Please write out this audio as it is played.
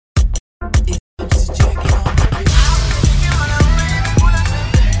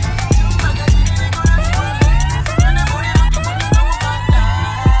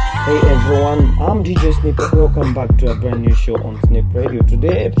I'm DJ Snip. Welcome back to a brand new show on Snip Radio.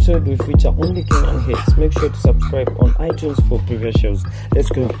 Today's episode will feature only Kenyan hits. Make sure to subscribe on iTunes for previous shows. Let's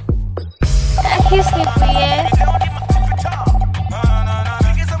go. Thank you, Snip.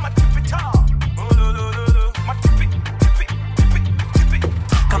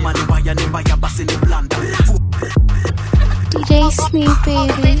 DJ Snip,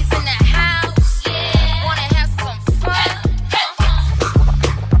 baby.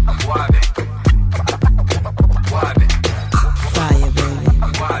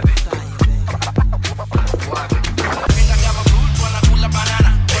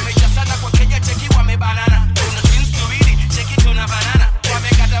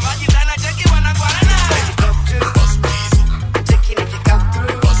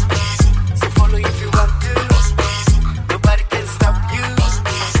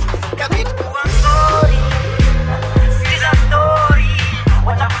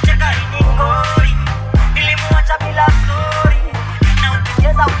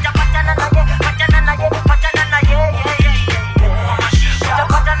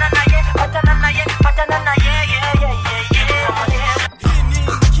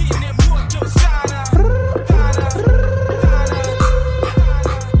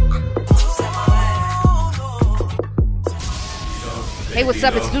 Hey, what's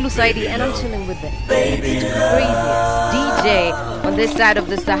up? It's Lulu Saidi, and I'm chilling with the craziest DJ on this side of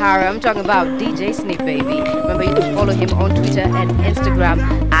the Sahara. I'm talking about DJ Snip, baby. Remember, you can follow him on Twitter and Instagram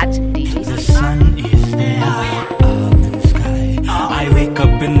at DJ Snip. The sun is there up in the sky. I wake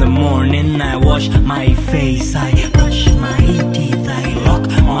up in the morning, I wash my face, I brush my teeth, I lock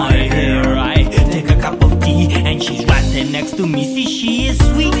my hair, I take a cup of tea, and she's right there next to me. See, she is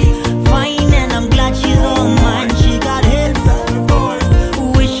sweet, fine, and I'm glad she's all mine. She got hips.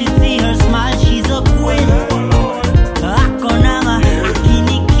 She's a queen. Akonanga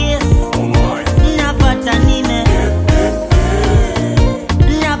akini kiss. Napata nine.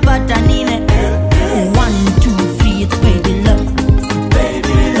 1, 2, 3, it's baby love.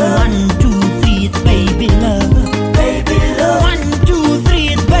 1, 2, 3, it's baby love. 1, 2, 3,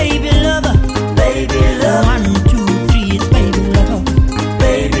 it's baby love. 1, 2, 3, it's baby love.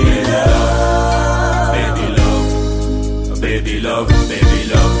 Baby love, baby love,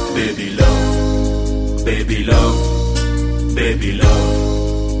 baby love, baby love, baby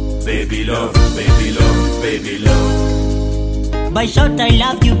love, baby love, baby love, baby love. By short, I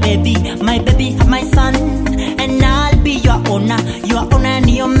love you, baby, my son, and I'll be your owner and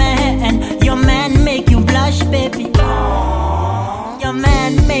your man make you blush, baby. Your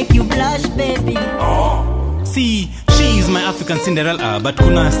man make you blush, baby. See, she is my African Cinderella, but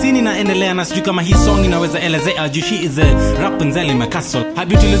kuna sini na endelea na sijui kama hii song inaweza elezea juu she is a Rapunzel in my castle. Her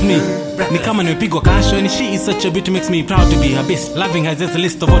beauty leaves me ni kama nimepigwa kasho, and she is such a beauty, makes me proud to be her best. Loving her is a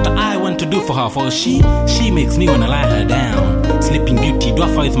list of what I want to do for her, for she makes me wanna lie her down. Sleeping Beauty,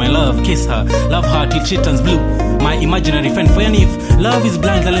 dwarf her with my love, kiss her, love her till she turns blue. My imaginary friend, for yani if love is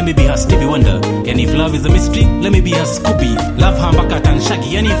blind, then let me be her Stevie Wonder. And if love is a mystery, let me be her Scooby. Love her mpaka tan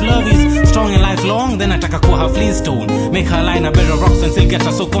Shaggy. And if love is strong and lifelong, then ataka kuwa her Flintstone. Make her lie in a bed of rocks and still get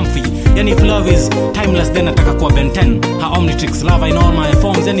her so comfy. And if love is timeless, then ataka kuwa Ben 10. Her Omnitrix love in all my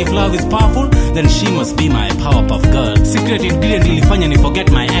forms. And if love is powerful, then she must be my Powerpuff Girl. Secret ingredient ilifanya ni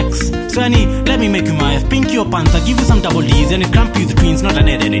forget my ex. So yani, let me make you my Pinky or Panther, give you some double D's, and cramp you the twins, not an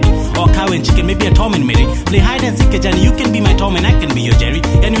identity. Or cow and chicken, maybe a Tom and Mary. Play hide and seek a Johnny, you can be my Tom and I can be your Jerry.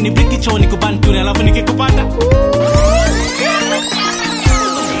 And when you break it, show Nikubantu, and love Nikikupata.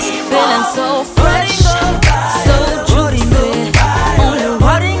 Feeling so fresh, so juicy. Only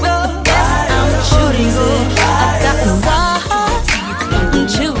running up, yes, I'm choosing. I got the sauce, I'm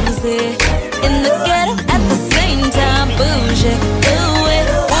choosing. In the ghetto at the same time, bougie. Do it,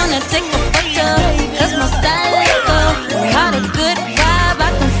 wanna take a photo, cause my style is good. Got a good vibe, I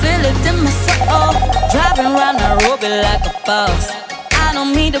can feel it in my soul. Driving around Nairobi like a boss. I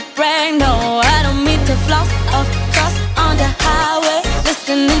don't mean to brag, no, I don't mean to floss. Of course, on the highway,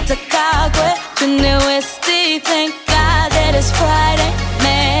 listening to Kagwe, Tune Westy. Thank God that it's Friday,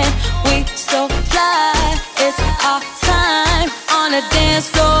 man, we so fly. It's our time on the dance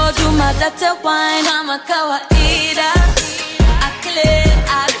floor. Do my latte wine, I'm a kawaida. I kill it,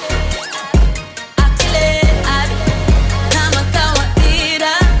 I kill it, I'm a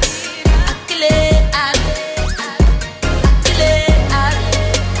kawaida. I kill it, I kill it,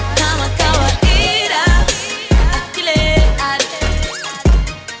 I'm a kawaida. I kill it, I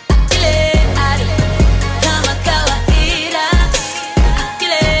kill it, I'm a kawaida. I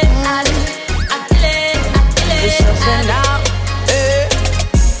kill it, I kill it, There's something out,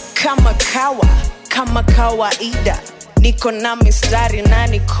 kama kawaida. Niko na mistari na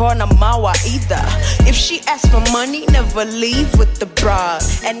niko na mawaidha. If she asks for money, never leave with the broad.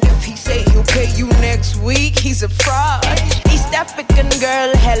 And if he say he'll pay you next week, he's a fraud. East African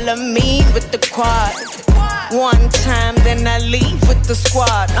girl, hella mean with the quad. One time, then I leave with the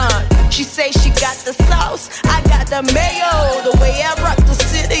squad. She say she got the sauce, I got the mayo. The way I rock the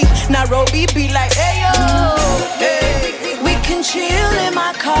city, Nairobi be like, ayo. Hey, we can chill in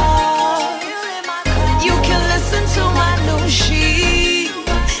my car. You can listen to my new sheet.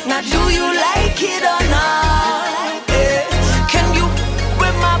 Now do you like it or not? Hey, can you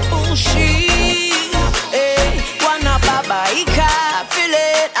with my bullshit? Hey, wanna babaika? I feel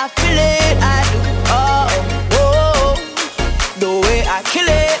it, I feel it, I do. The way I kill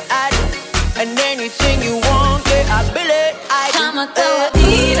it, I do. And anything you want, yeah, I bill it, I do. Kama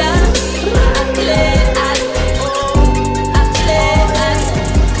kawaida, I kill it, I do. I kill it, I do.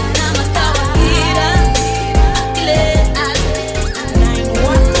 Kama kawaida, I kill it, I do.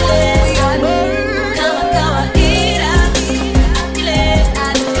 911, kama kawaida, I kill it, I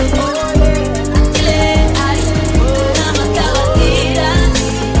do. I kill it, I do. Kama kawaida,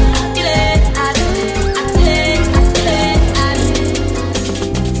 I kill it, I do. I kill it, I do.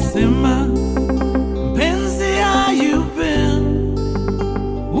 Sema mpenzi, how you been?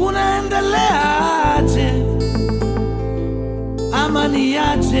 Unaendelea aje? Ama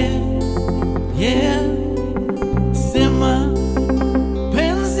niaje? Yeah. Sema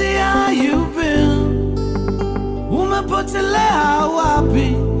mpenzi, how you been? Umepotelea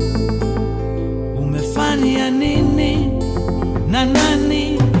wapi? Umefanya nini na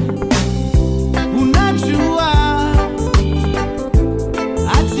nani? Unajua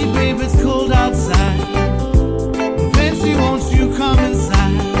babe, it's cold outside. Fancy, won't you come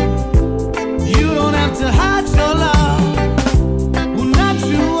inside? You don't have to hide your love.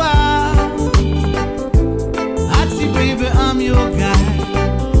 Unajua Ati, baby, I'm your guy.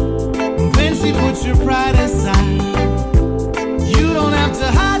 Fancy, put your pride aside. You don't have to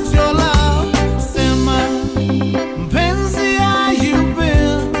hide your love. Sema mpenzi, how you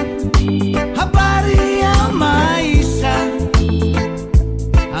been? Habari ya maisha.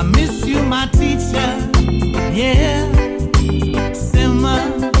 I miss you, my teacher, yeah. Sema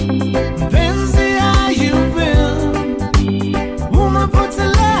mpenzi, how you been?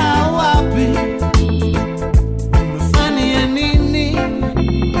 Umepotelea wapi? Umefanya nini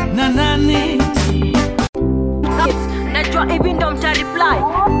na nani? Najua hivi ndo mta reply.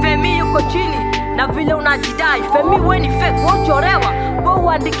 Femi yuko chini na vile unajidai. Femi we ni fake, wochorewa, wo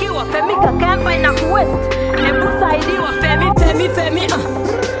uandikiwa. Femi kakempa ina kuwest, hebu saidiwa. Femi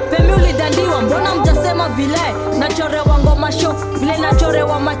Femi ulidandiwa, mbona mjasema vile nachorewa ngoma show, vile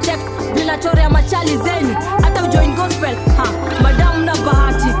nachorewa machek, vile nachorea machali zenyu, hata ujoin gospel. Madam na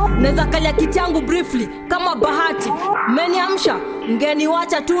bahati, neza kalia kichangu briefly kama bahati. Mmeniamsha, mgeni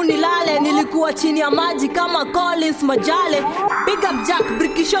wacha tu nilale, nilikuwa chini ya maji kama Collins Majale. Big up Jack,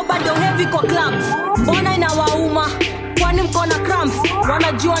 Brikisho bado heavy kwa clubs. Mbona inawauma? Kwani mko na cramps?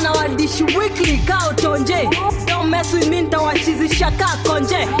 Wanajua na wadishi weekly kao tonje. Don't mess with me, nitawachizisha kaa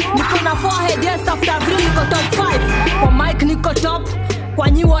konje. Niko na forehead, yes after 3 niko top 5. Kwa mic niko top, kwa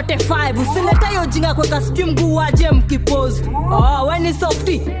nyi wote 5. Usileta hiyo jinga kweka sijui mguu waje mkipose. We ni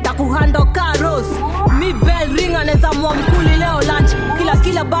softy, takuhando ka rose. Mi bell ring aneza mwa mkuli leo lunch.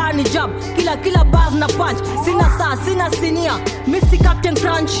 Kila bar ni job, kila bars na punch. Sina saa, sina sinia, mi si Captain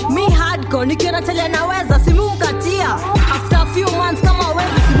Crunch. Mi hardcore, nikiona tele naweza simu mkatia. After a few months kama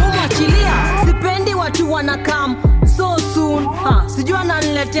wezi simu mwachilia. Sipendi watu wanakam so soon. Sijua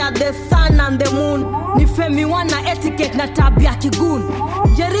naniletea the sun and the moon. Ni Femi wana etiquette na tabia kigun.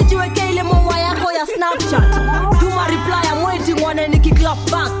 Jeriji weke ile maua yako ya Snapchat. Tuma reply, I'm waiting one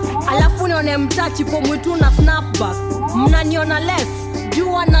nikiclap back. Alafu nione mtachi po mwitu na snapback. Mnaniona less,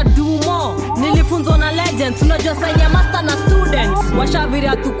 jua na do more. Nilifunzwa na legends, unajua saini ya master na students. Washaviri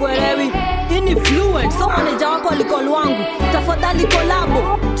hatukuelewi, ini fluent. So manager wako alikol wangu, tafadhali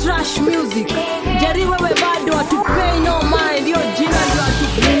kolabo, trash music. Jeri wewe bado hatupay no mind, yo jina ndio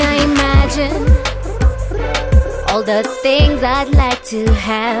hatupay. Can I imagine all the things I'd like to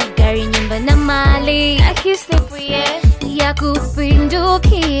have? Gari, nyumba na mali, akisnipuye ya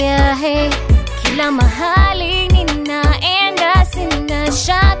kupindukia. Hey, kila mahali ninaenda, sina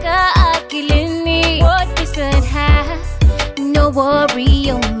shaka akilini. What we should have, no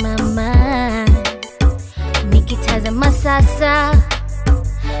worry on my mind. Nikitazama sasa,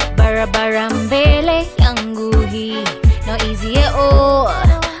 barabara mbele yangu hii, no easy at all,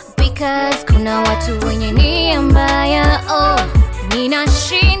 because kuna watu wenye nia mbaya.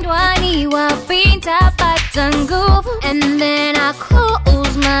 Ninashindwa ni wapi nitapata nguvu, and then I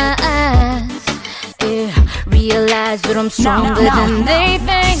close my eyes, realize that I'm stronger than they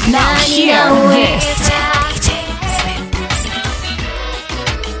think. Now hear this.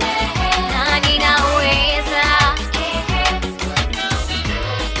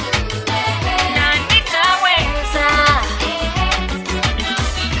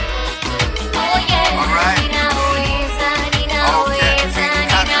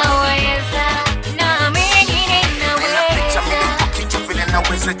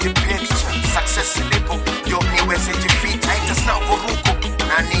 Success ilipo yo niweze jifita itasna vurugu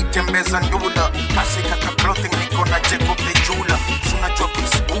na nitembeza ndula kasi kaka clothing niko na Jacob the Jeweler suna jua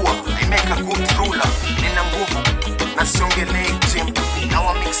kusibua I make a good ruler nina nguvu na siongelei team na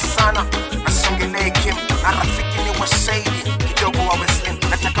wa mix sana na siongelei Kim na rafiki ni wa Shady kidogo wa Wesley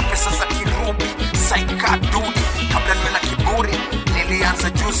nataka pesa za kirubi saika dudi kabla niwe na kiburi nilianza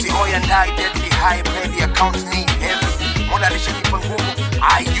juzi oya ndai deadly high baby account ni heavy mola alishanipa nguvu.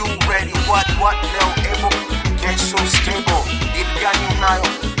 Are you ready? What leo ebo? Get so stable. Deal gani unayo?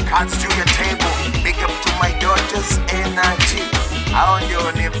 Cards to your table. Big up to my daughter's energy. Hao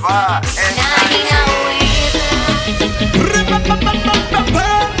ndio niva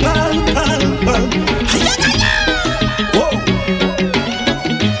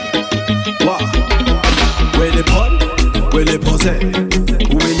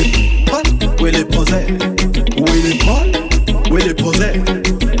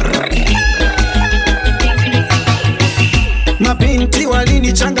Mabinti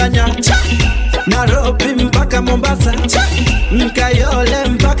walinichanganya Nairobi mpaka Mombasa Mkayole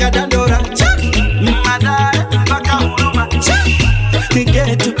mpaka Dandora Madare mpaka Huruma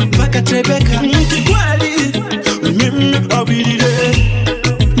Nigetu mpaka Trebeka Kikweli mimi abirire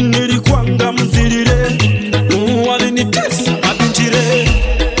Nilikuanga mzirire Walinitesa mabintire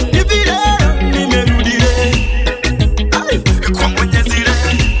Nivire nimerudire Kwa mwenyezire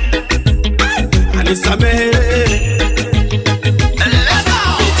Anisamehere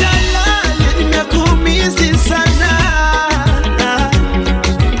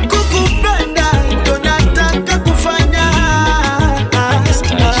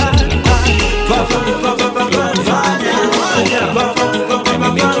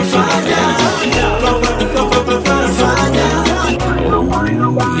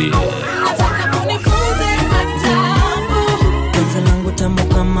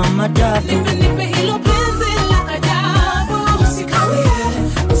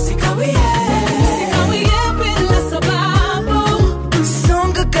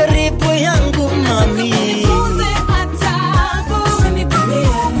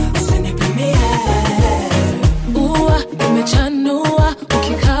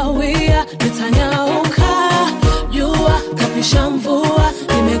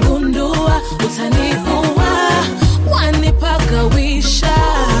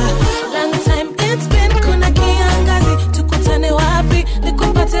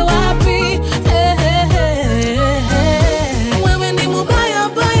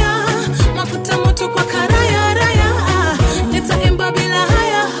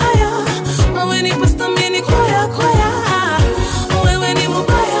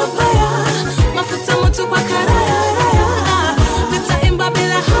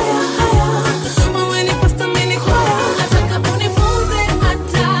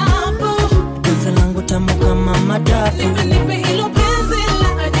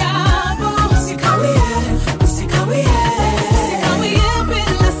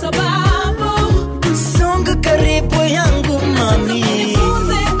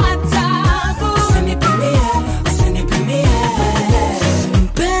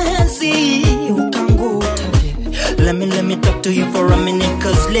Let me talk to you for a minute,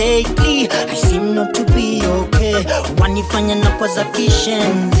 cause lately I seem not to be okay. Wanifanya na kwa za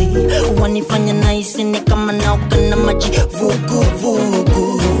kishenzi, wanifanya na isini kama nauka na maji vugu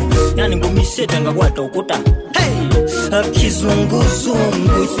vugu. Yani ngumise tanga kwa ukuta. Hey, kizungu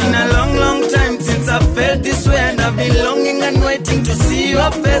zungu. It's been a long time since I felt this way, and I've been longing and waiting to see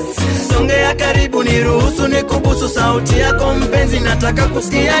your face. Songe ya karibu niruhusu nikubusu, sauti yako mpenzi nataka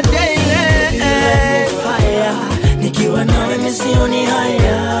kusikia daily. Fire, nikiwa nawe misioni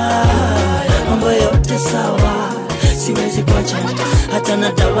haya, mambo yote sawa, siwezi kuacha hata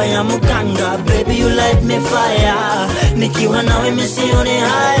na dawa ya muganga. Baby you light me fire, nikiwa nawe misioni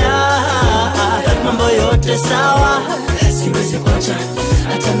haya, mambo yote sawa, siwezi kuacha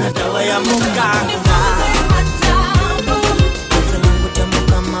hata na dawa ya muganga.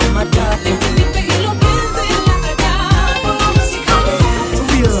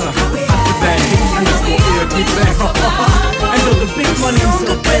 And the big money is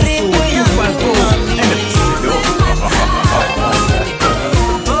so pencil, 254 and it's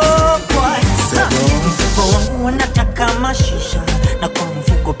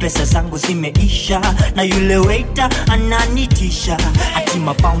na yule waiter ananitisha, ati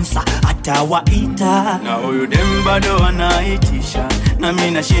mabouncer atawaita, na huyu dem bado anaitisha, na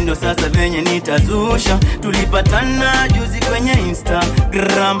mimi nashindwa sasa venye nitazusha. Tulipatana juzi kwenye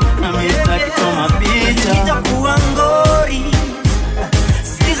Instagram na Mr. Kitoma picha, itakuwa ngori.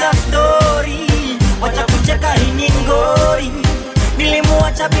 Sikiza story, wacha kucheka hii ni ngori.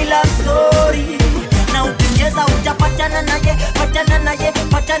 Nilimuacha bila story, na ukicheza utapatana naye, patana naye,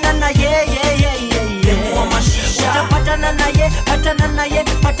 patana naye, utapatana naye, patana naye,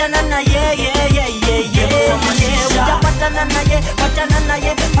 patana naye, utapatana naye, patana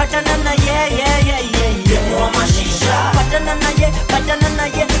naye, patana naye, patana naye, patana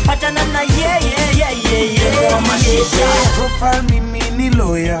naye, patana naye, profile mimi ni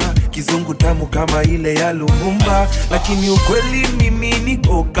lawyer, kizungu tamu kama ile ya Lumumba, lakini ukweli mimi ni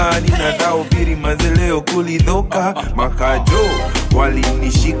koka, ninadao biri mazeleo kulidhoka, makajo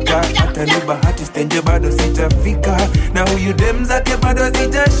walinishika, hata ni bahati stenje bado sitafika, na huyu dem zake bado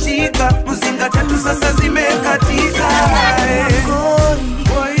sijashika, muzinga tatu sasa zimekatika.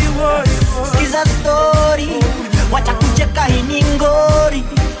 Sikiza story, wacha kucheka hii ni ngori.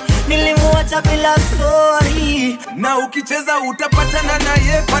 Nilimuacha bila story, na ukicheza utapatana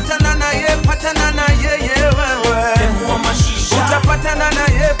naye, patana naye, patana naye, wewe utapatana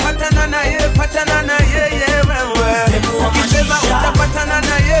naye, patana naye, patana naye, wewe ukicheza utapatana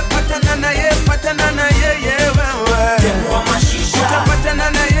naye, patana naye, patana naye, wewe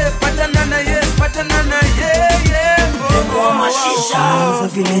utapatana naye, patana naye, patana naye, sasa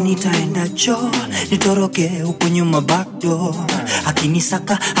vile nitaenda cho, nitoroke huko nyuma back door,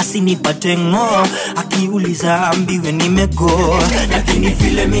 akinisaka asinipate ngo, akiuliza ambiwe nimego, lakini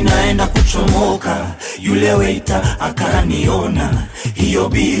vile mimi naenda kuchomoka, yule waiter akaniona, hiyo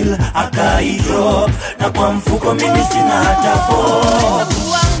bill akaidrop, na kwa mfuko mimi sina hata po.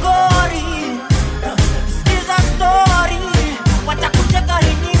 Sikiza story, watakucheka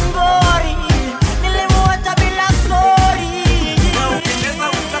hii ni ngori. Nilimuacha bila story, na ukicheza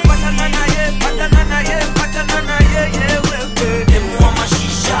utapatana naye, patana naye, patana naye, wewe demu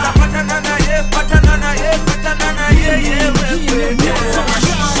mashisha, utapatana naye, patana naye, patana naye, wewe demu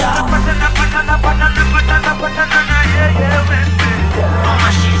mashisha, patana patana patana patana patana naye, wewe demu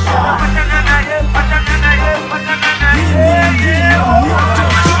mashisha, patana naye, patana naye, patana naye,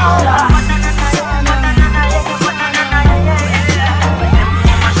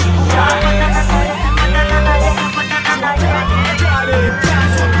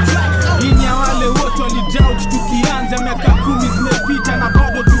 Inya wale wote walidoubt tukianza, miaka 10 zimepita na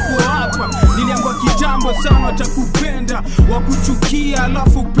bado tuko hapa. Niliambiwa kitambo sana watakupenda, wakuchukia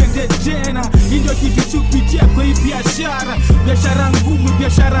alafu upende tena. Hii ndio kitu supitia kwa hii biashara, biashara ngumu,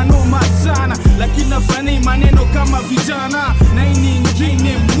 biashara noma sana, lakini nafanya maneno kama vijana, na hii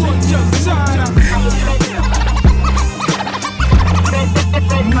nyingine moja sana,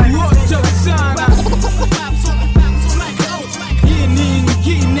 moja sana. Hii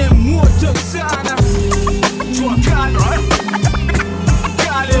nyingine moja sana, chua kale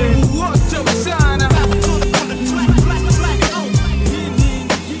kale moja sana.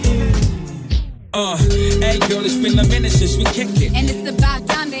 Hey girl, it's been a minute since we kicked it, And it's about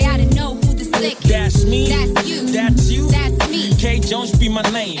time they ought to know who the sick is. That's me, That's you, that's you, that's me. K Jones be my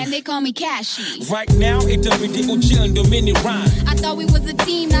name. And they call me Cashy. Right now, it's a video chill and the mini rhyme. I thought we was a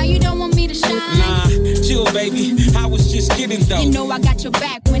team, now you don't want me to shine. Nah, chill baby, I was just kidding though. You know I got your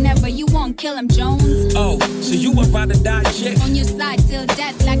back whenever you want, kill him Jones. Oh, so you a ride or die chick? On your side till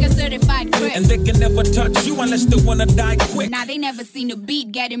death like a certified crip. And they can never touch you unless they wanna die quick. Now they never seen a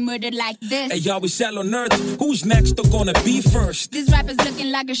beat getting murdered like this. Hey y'all, we sell on earth, who's next or gonna be first? This rapper's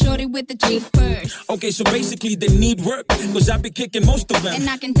looking like a shorty with a cheap purse. Okay, so basically they need work, cause I be kicking most of them. And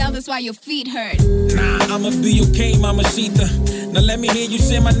I can tell that's why your feet hurt. Nah, I'ma be okay, Mamacita. Now let me hear you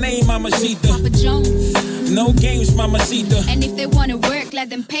say my name, Mamacita. Papa Jones. No games, Mamacita. And if they wanna work, let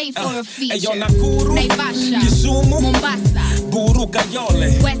them pay for a feature. Hey yo, Nakuru, Naivasha, Kisumu, Mombasa, Buru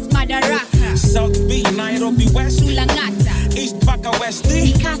Kayole, West Madaraka, South B, Nairobi West, Sulangata, East Paka West,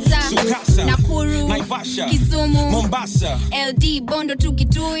 Mikasa, Sukasa, Nakuru, Naivasha, Kisumu, Mombasa, LD, Bondo to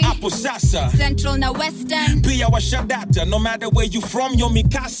Kitui, Apo Sasa, Central na Western, Pia Washadata. No matter where you from, you're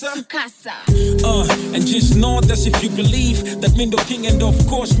Mikasa. Sukasa. And just know that if you believe that Mindo King and of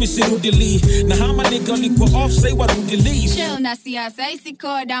course Missy Rudy Lee. Now how my nigga liko off say what Rudy Lee? Chill na siasa, isi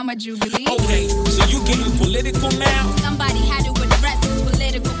code I'm a Jubilee. Okay, so you getting political now? Somebody had to address this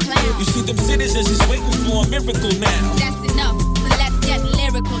political clown. You see them citizens is waiting for a miracle now. That's enough, so let's get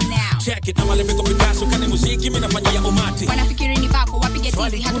lyrical now. Check it, I'm a lyrical Picasso, kani muziki mina fanyia umati. Wanafikiri ni vako, wapige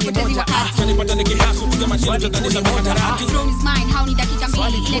tizi, hatupotezi wakati. Kanipata nikihasu, piga machini, tutaniza makatarati. Throne is mine, hauni dakika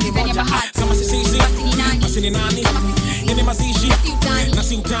mbili, ile design ya bahati. Kama sisi, basi ni sini nani? Ini mazishi na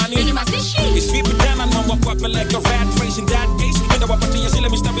si utani. It's vipi tena na mwapapa like a rat race. In that case, wenda wapatia zile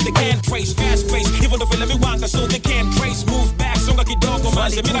mistavi they can't trace. Fast pace, even though vile miwanga so they can't trace. Move back, songa kidogo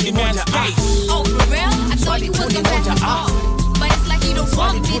manze, mina demand space. Oh, for real? I thought you was the best of all. But it's like you don't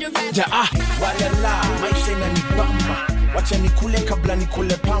want me to rap. Walala, maisha inanibamba. Wacha nikule kabla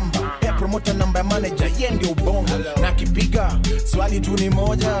nikule pamba. Pia promoter namba ya manager, ye ndio ubongo. Na kipiga, swali tu ni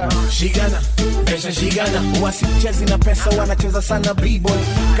moja. Shigana, pesa shigana. Wasichezi na pesa wanacheza sana b-boy.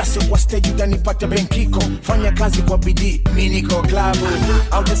 Kasi kwa stage utanipata benkiko. Fanya kazi kwa bidii, mimi niko klabu.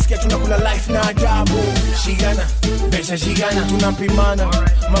 Au jasikia tunakula life na ajabu. Shigana, pesa shigana. Tunapimana,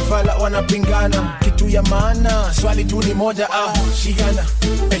 mafala wanapingana. Kitu ya maana, swali tu ni moja. Shigana,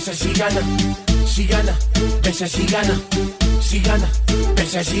 pesa shigana. Shigana, pesa shigana. Shigana,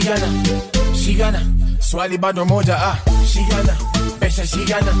 pesa shigana. Shigana, swali bado moja. Shigana, pesa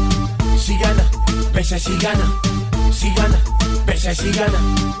shigana. Shigana, pesa shigana. Shigana, pesa shigana.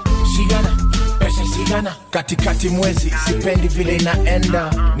 Shigana, pesa shigana. Katikati mwezi, sipendi vile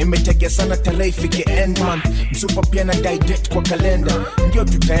inaenda. Nimetegea sana tarehe ifike end month. Msupa pia na date kwa kalenda. Ndio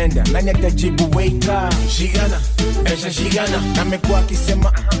tutaenda, nani atajibu waiter? Shigana, pesa shigana. Amekuwa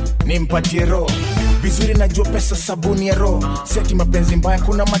akisema nimpatie roho. Vizuri najua pesa sabuni ya roho. Seti mapenzi mbaya,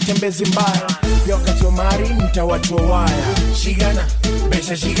 kuna matembezi mbaya. Pia wakati wa mahari mtawachwa waya. Shigana,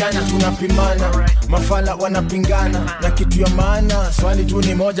 pesa shigana. Tunapimana, mafala wanapingana. Na kitu ya maana, swali tu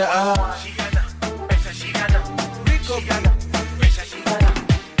ni moja. Shigana, pesa shigana. Shigana, pesa shigana.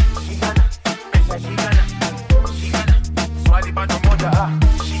 Shigana, pesa shigana. Shigana, swali bado moja.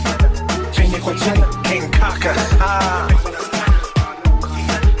 Shigana, chenye kwa chini, King Kaka.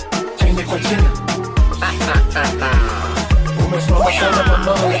 Chenye kwa chini. Umesimama sana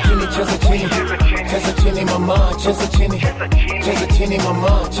mama, lakini cheza chini. Cheza chini mama, cheza chini. Cheza chini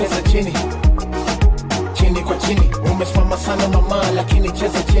mama, cheza chini. Chini kwa chini. Umesimama sana mama, lakini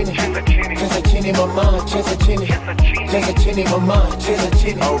cheza chini. Cheza chini mama, cheza chini. Cheza chini mama, cheza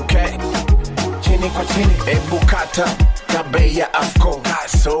chini. Okay. Chini kwa chini. Ebu kata tabe ya Afco.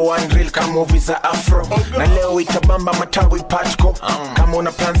 So unreal kama movie za Afro. Na leo itabamba matawi patko. Kama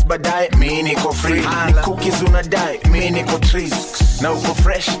una plans baadaye, mimi niko free. Ni cookies unadai, mimi niko trees. Na uko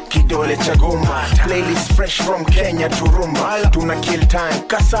fresh, kidole cha gumba. Playlist fresh from Kenya to Rumba. Tuna kill time,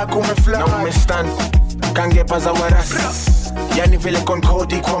 kasa kumefly. Na umestand, kangepa za warasi. Yani vile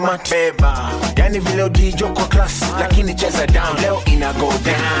Concorde kwa matbeba. Yani vile Odijo kwa class. Lakini cheza down, leo ina go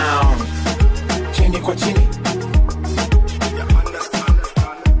down. Chini kwa chini.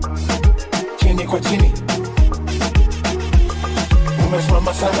 Chini kwa chini.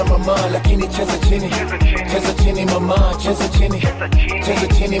 Umesimama sana mama, lakini cheza chini. Cheza chini mama, cheza chini. Cheza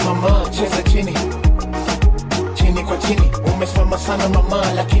chini mama, cheza chini. Chini kwa chini. Umesimama sana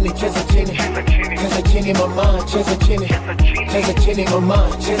mama, lakini cheza chini. Cheza chini mama, cheza chini. Cheza chini mama,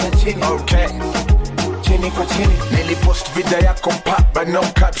 cheza chini. Okay. Chini kwa chini. Nilipost video yako pop but no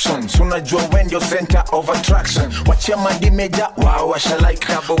captions. Unajua when you're center of attraction. Wachia madi meja, wow washa like.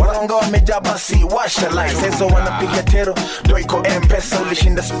 Waranga wameja basi washa like. Sezo wanapiga tero, doiko M-Pesa.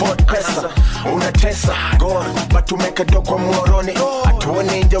 Ulishinda sport pesa, unatesa gor, but umeka do kwa muoroni.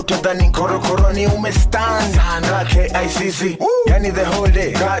 Atuone nje utadhani korokoroni. Umestand na KICC. Yani the whole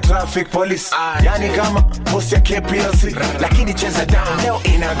day, car traffic police. Yani kama post ya KPLC. Lakini cheza down, leo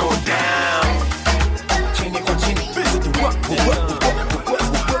ina go down. Chini kwa chini.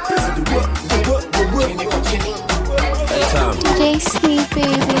 DJ Sleep,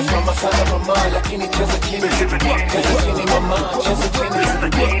 baby. Mama sana mama, lakini cheza chini. Cheza chini mama, cheza chini.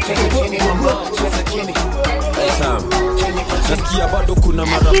 Cheza chini mama, cheza chini. Nasikia bado kuna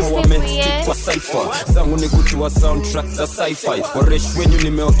marapa wamestick kwa cypher. Zangu ni kutua soundtrack za sci-fi. Waresh wenyu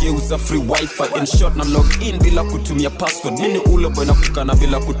nimewageuza free wifi. In short na log in bila kutumia password. Mini ule boy na kukana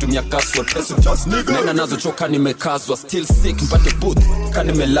bila kutumia password. Peso just nena nazo choka nimekazwa. Still sick mpate booth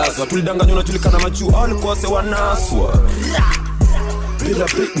kanimelazwa. Tulidanganywa tulikana majuu alikuwa se wanaswa. Bila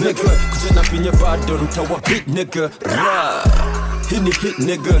big nigga kujena pinye bado ntawa big nigga. Hit me hit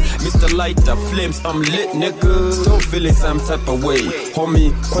nigga, Mr. Lighter, flames, I'm lit nigga. Still feeling some type of way,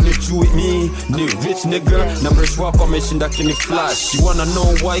 homie. Kwani you with me, ni rich nigga. Na mresh wako ameshinda kini flash. You wanna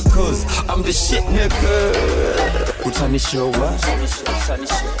know why? Cause I'm the shit nigga. Utani show what?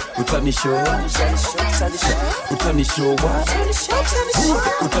 Utani show. Utani show what?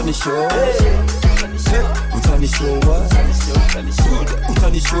 Utani show. Utani show what?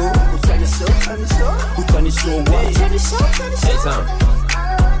 Utani show. Utani show what? Hey,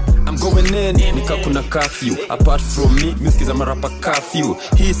 I'm going mwenene nika kuna curfew. Apart from me music za marapa curfew.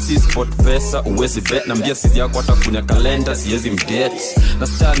 Hii si sport pesa uwezi bet. Na mbia sisi yako atakunya kalenda siwezi mdate. Na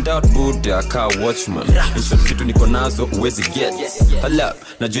stand out Buddha ka watchman. In short vitu niko nazo uwezi get. Hala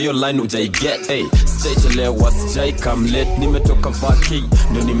najua hiyo line ujai get. Hey stage lewa sijai come late. Nimetoka vaki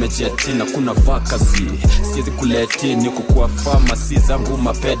ndio nimejeti na kuna vacancy. Siwezi kuleti niko kwa pharmacy zangu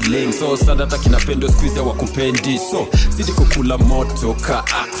mapedling. So sada hata kinapendo squeeze wa kupendi. So sidi kukula moto ka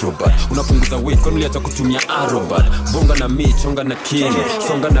acrobat. Unapunguza weight kwa nini acha kutumia aerobat. Bonga na mi chonga na king.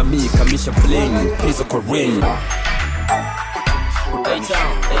 Songa na mi kamisha bling. Piece of ring.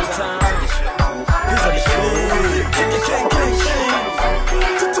 A-town. These are the cool.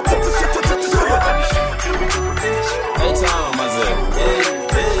 A-town, mazel. Hey.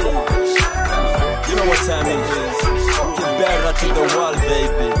 You know what time it is. Get better to the world,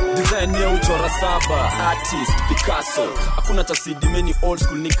 baby. Design ya uchora saba. Artist, Picasso. Hakuna cha CD many old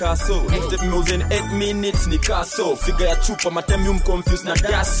school Nikaso. Step moves in 8 minutes Nikaso. Figure ya chupa matemium confused na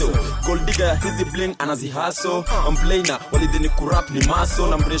daso. Gold digger hizi bling anazihaso. Amplainer walidhani kurap ni maso.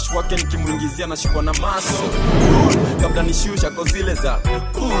 Na mresh wake nikimuingizia na shikwa na maso. Kabla nishusha kwa zile za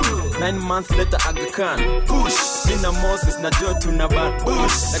 9 months later Aga Khan. Push. Nina Moses na Joe tunaban.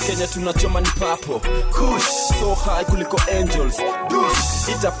 Push. Na Kenya tunachoma ni papo. Kush. So high kuliko angels. Dush.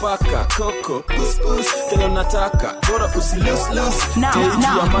 Itapaka Coco. Push push. Kelo nataka. Bora push loose loose.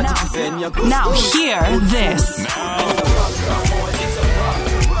 Now hear this.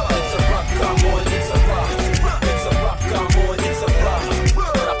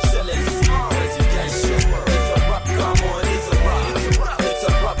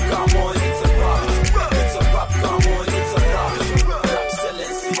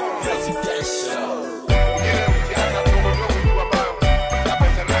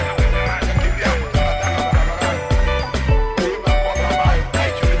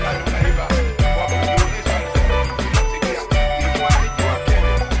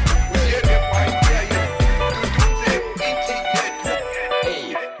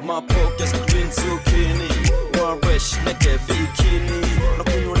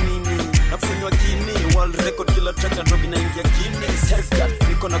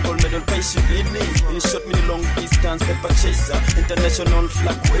 International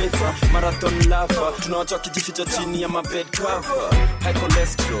flag waver, marathon lava. Tunawacha kijificha chini ya mabed cover. High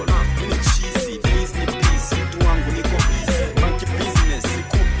cholesterol, mini cheesy, please ni busy. Mtu wangu niko busy, monkey business,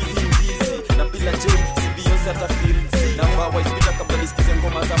 sikupi hindizi. Na bila J, CBS atafirizi. Na vaa wife bila kabla nisikize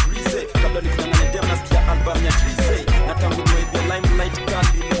ngoma za breeze. Kabla nikutangane dem nasikia album ya Drizzy. Na tangu niwebia limelight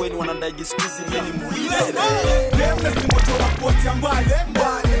kali, when wanadai squeeze mini mwize. Dem ni moto wa kuotea mbale,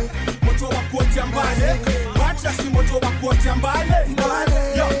 mbale. Moto wa kuotea mbale. Si moto wa kuotea mbale,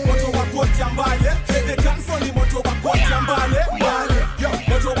 mbale. Yo, moto wa kuotea mbale. The cancel ni moto wa kuotea mbale, mbale. Yo,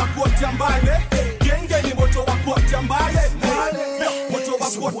 moto wa kuotea mbale. Genge ni moto wa kuotea mbale, mbale. Yo, moto wa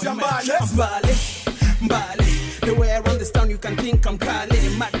kuotea mbale, mbale, mbale. The way I run this town, you can think I'm Kale.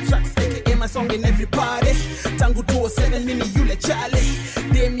 Mad tracks, aka my song in every party. Tangu 207 mini yule chale.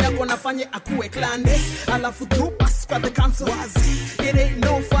 Dem yako nafanye akuwe klande. Alafu tu pass kwa the cancel wazi. It ain't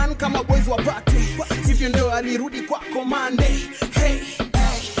no fun kama boys wa party. If you know alirudi kwa komande. Hey,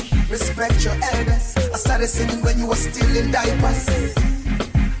 respect your elders. I started singing when you were still in diapers.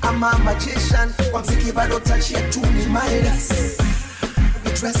 I'm a magician. Kwa mziki bado touch ya tuni Midas.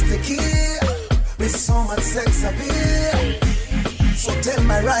 We dress the kill with so much sex appeal. So tell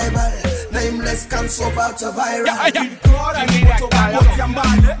my rival, nameless cancel about a viral.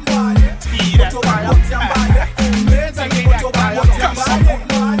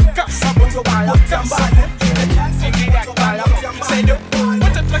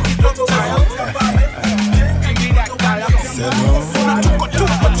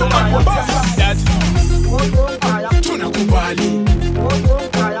 Tunakubali,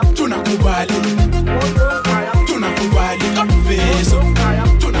 tunakubali, tunakubali vezo,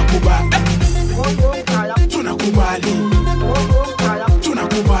 tunakubali, tunakubali,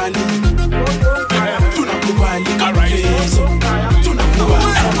 tunakubali, tunakubali vezo, tunakubali.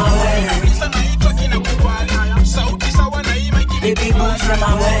 Sauti sawa na ima baby boom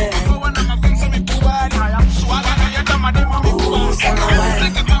sama we. Swala na yata madema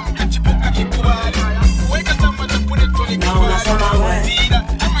mikubali. Kachipuka kikubali. Weka tamba tapune toni kibali. Tira,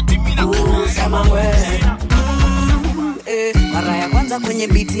 ama timina kubali. Mara ya kwanza kwenye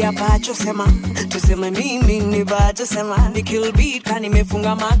beat ya Pacho sema. Tuseme mimi ni Pacho sema. Ni kill beat ka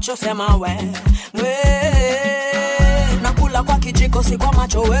nimefunga macho sema we. Nakula kwa kijiko si kwa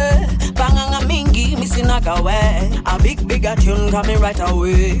macho we. Panganga mingi misinaga we. A big tune coming right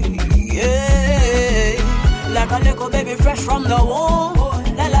away. Yeah. Like a little baby fresh from the womb.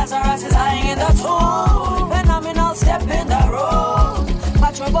 The Lazarus is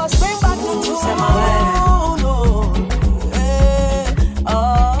sema we.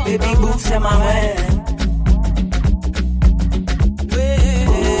 Baby boo, sema we.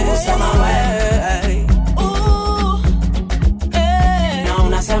 Sema we. Na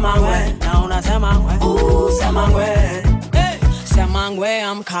unasema we. Na unasema we. Sema we. Samangwe,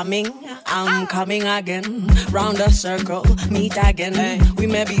 I'm coming again. Round the circle, meet again. We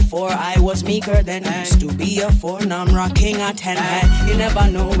met before, I was meeker then. Used to be a 4, now I'm rocking a 10. You never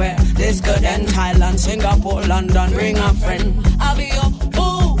know where this could end. Thailand, Singapore, London, bring a friend. I'll be your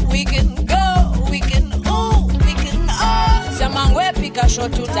ooh, we can go, we can ooh, we can Samangwe, pika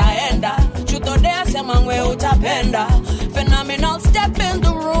shot tutaenda. Chuto dea, Samangwe utapenda. Phenomenal, step in the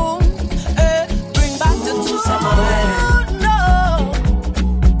room. Bring back the two Samangwe.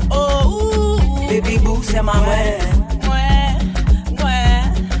 Baby boo, sema we.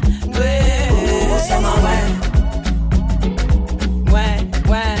 Sema we.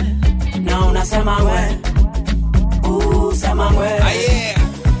 Na unasema we. Sema we.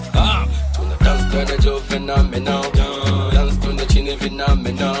 Tuna dance to the Joe phenomenal. Dance to the chini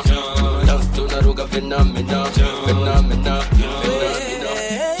phenomenal. Dance to the ruga phenomenal. Phenomenal.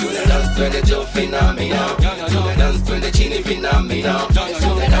 Tuna dance to the Joe phenomenal. Tuna dance to the chini phenomenal.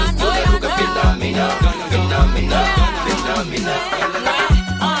 Tuna dance to the ruga phenomenal.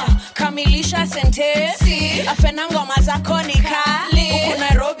 Kamilisha sentesi afena ngoma zako ni kali huku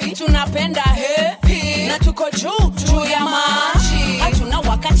Nairobi tunapenda happy na tuko juu ya maji hatuna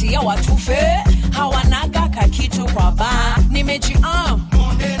wakati ya watufe hawanaga kakitu kwa ba nimeji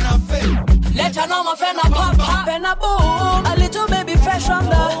munde na fe leta no mafena papa pena boom a little baby fresh from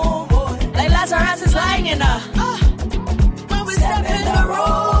the like Lazarus is lying in a when we step in the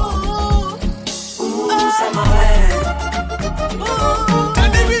room sema we.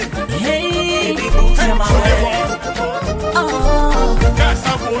 Hey, baby boo, sema we.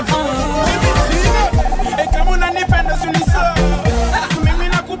 Kama unanipenda sunisa mimi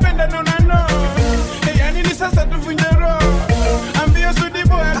nakupenda no. Yani ni sasa tuvunje roho ambia Sudi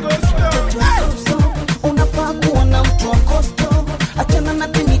boy Agosto unafaa kuwa na mtu wa Costo achana na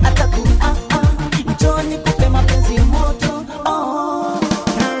dini ataku njoo nikupe mapenzi moto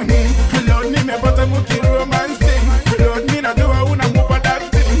Lord nimepata mukiromance Lord ninajua unamupa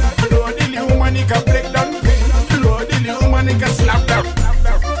dancing Lord ili humanika break down Lord ili humanika slap down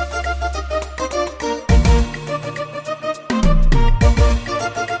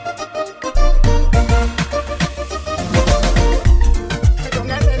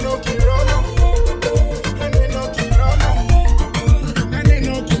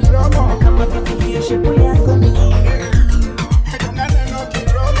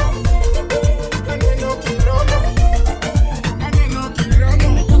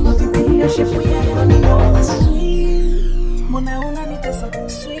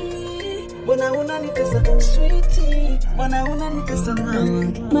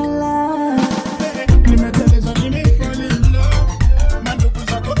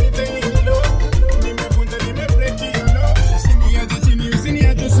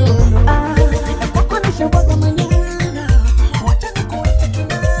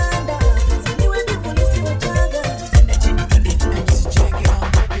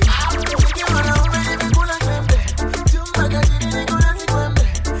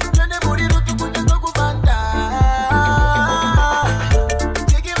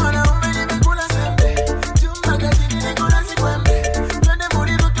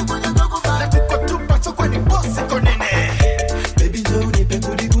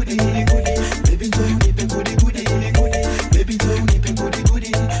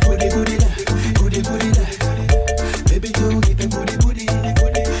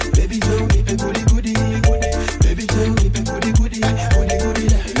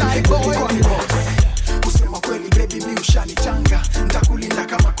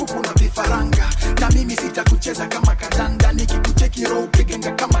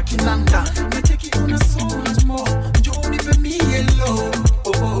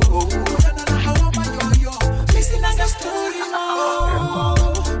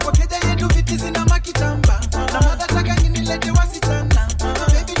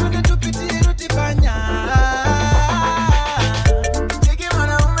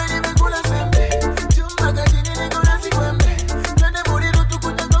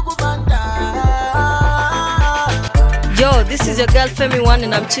This is your girl Femi One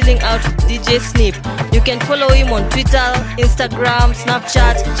and I'm chilling out with DJ Snip. You can follow him on Twitter, Instagram,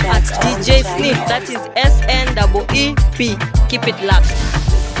 Snapchat at DJ Snip. That is SNEEP. Keep it locked.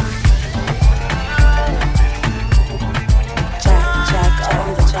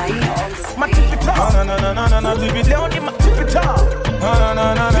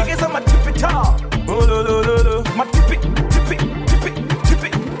 No,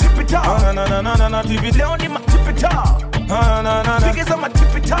 it down, my tip it top. Because I'm a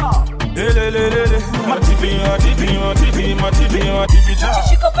tip it top. My tippy top.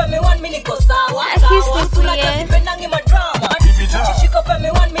 Shiko peme 1 minute ko sawa. Sula kasi pendangi madrama. Shiko peme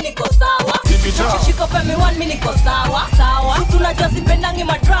 1 minute ko sawa. Shiko peme 1 minute ko sawa. Sula kasi pendangi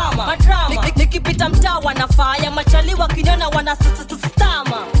madrama. Nikipita mtaa wanafaya machali wakiniona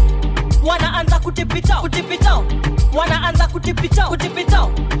wanasistama. Wanaanza kutipita. Wanaanza kutipita.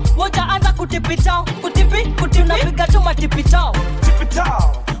 Woja anza kutipita. Unapiga tu matipita.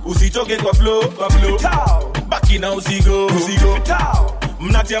 Usitoke kwa flow. Baki na usigo.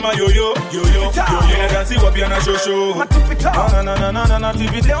 Mnatia mayoyo. Yena dansi wapia na shosho. Matipita. Na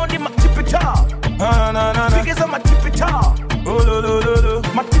tipita. Ndi matipita. Because I'm a tipita. Oh lo.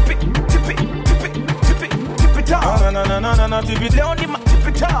 Matipita. Tipita. Na tipita. Ndi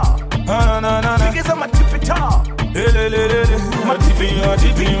matipita. Because I'm a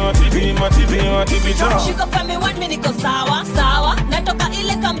tipita. Shiko peme 1 minute ko sawa. Natoka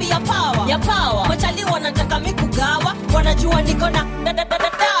ile kambi ya power. Machali wanataka mikugawa. Wanajua niko na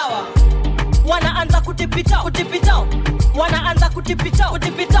dawa. Wanaanza kutipita. Wanaanza kutipita.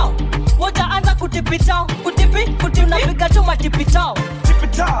 Woja anza kutipita. Unapiga tu matipita.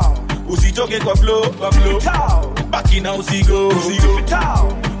 Usitoke kwa flow. Baki na usigo.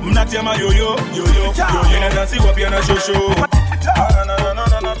 Mnatia mayoyo. Yena dansi wapia na shosho.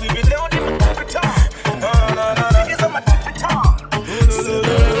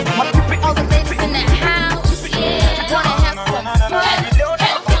 All the ladies in the house, yeah, wanna have some fun.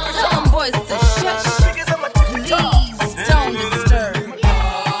 Tell them boys to shush. Please don't disturb.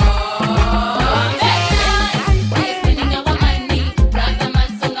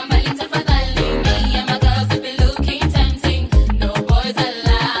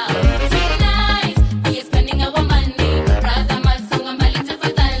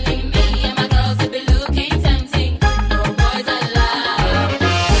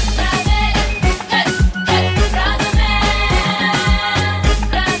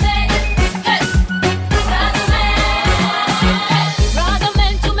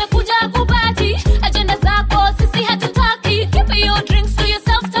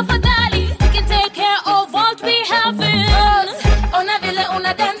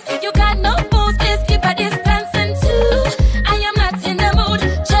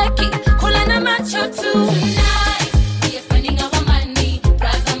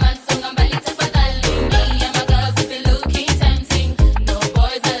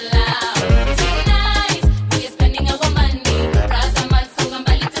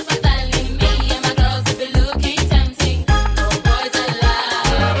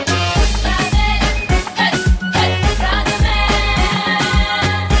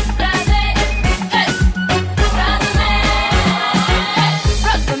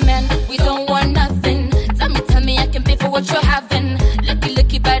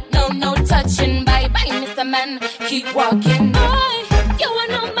 Keep walking, boy. You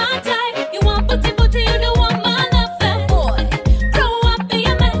want on my type. You want booty, you don't want my love, boy. Grow up, be a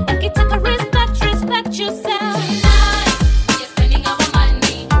man. Get take a respect yourself. Tonight, we're spending our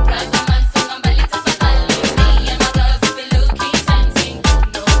money. Brother man, so I'm belly to me and my girls will be looking tempting.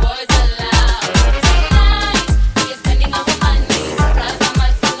 No boys allowed. Tonight, we're spending our money. Brother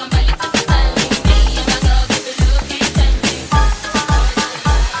man, so I'm belly to me and my girls will be looking tempting.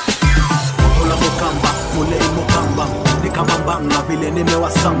 Ola mukamba, mulei mukamba. Nikamambanga vile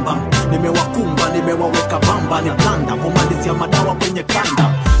nimewasamba, nimewakumba, nimewaweka bamba, ni blanda kumalizia madawa kwenye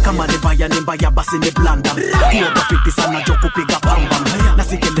kanda. Kama ni mbaya basi ni blanda. Hiyo tafiti sana jo kupiga pamba. Na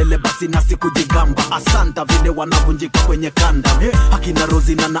sikelele basi na sikujigamba. Asanta vile wanavunjika kwenye kanda. Akina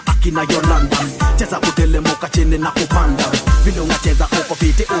Rosina na akina Yolanda. Cheza kutelemuka chini na kupanda. Vile unacheza uko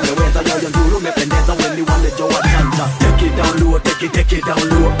fiti umeweza. Yoyo nduru umependeza weni wale jo wajanja. Take it down low, take it down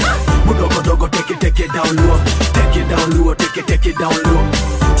low. Mudogo dogo take it down low. Take it down low, take it down low.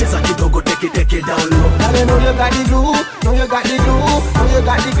 Cheza kidogo take it down low. I know you got the glue, know you got the glue, know you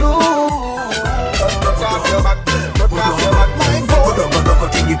got the glue. Put off your back, Mudogo dogo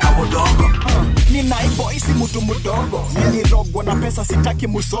tingi kabo dogo. Nina boy si mtu mdogo. Mimi rogo na pesa sitaki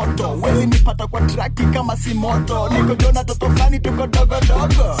musoto. Wezi nipata kwa traki kama si moto. Niko jona toto flani tuko dogo.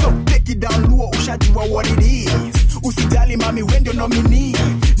 So take it down low, ushajua what it is. Usijali mami we ndio nominee.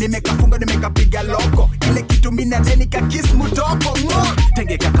 Nimekafunga nimekapiga logo. Ile kitu mimi na nika kiss mutoko.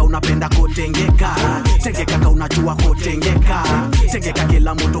 Tenge kaka unapenda kotengeka. Tenge kaka unajua kotengeka. Tenge kaka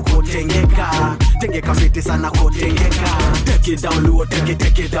kila mtu kotengeka. Tenge kaka fiti sana kotengeka. Take it down low, take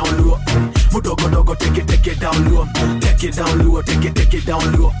it down low. Mudogo dogo take it down low. Take it down low, take it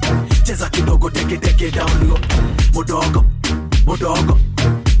down low. Cheza kidogo take it down low. Mudogo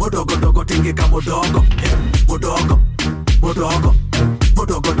Mudogo dogo tingika mudogo. Mudogo. Mudogo.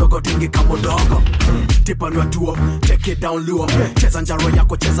 Mudogo dogo tingika mudogo. Tipa nwa tuo, take it down low. Cheza njaro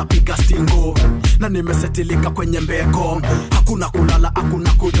yako, cheza piga stingo. Na nimesetilika kwenye mbeko. Hakuna kulala, hakuna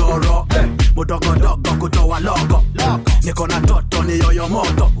kudoro. Mudogo dogo kutoa logo. Niko na toto ni yoyo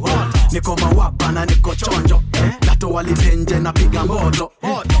moto. Niko mawapa na niko chonjo. Natoa litenje na piga moto.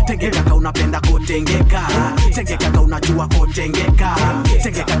 Tengeka ka unapenda kutengeka. Tengeka ka unajua kutengeka.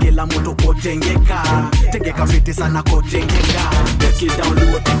 Tengeka kila mtu kutengeka. Tengeka fiti sana kutengeka. Take it down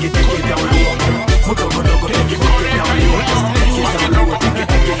low, take it down low. Mudogo dogo take it down low. Take it down low, take it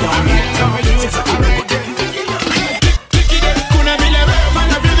down low. Cheza kidogo take it. Kuna vile wewe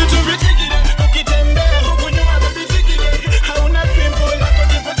fanya vitu tu vitiki. Ukitembea huku nyuma baby tiki. Hauna pimple lako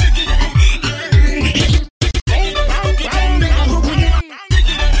tipo tiki. Ukitembea huku nyuma.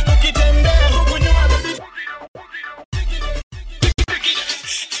 Ukitembea huku nyuma baby.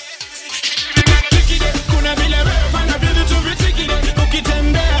 Kuna vile wewe fanya vitu tu vitiki.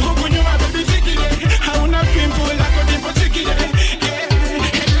 Ukitembea huku nyuma baby tiki. Hauna pimple lako tipo tiki.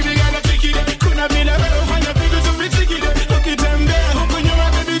 Kuna vile wewe fanya vitu tu vitiki. Ukitembea huku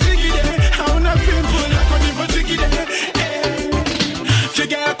nyuma baby tiki. Hauna pimple lako tipo tiki.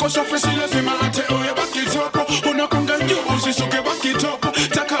 Figa yako safi si lazima ate uwe baki topo. Unakonga juu usisuke baki topo.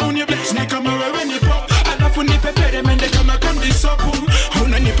 Taka uni bless ni kama wewe ni pop. Alafu nipe pere mende kama kandi sopu.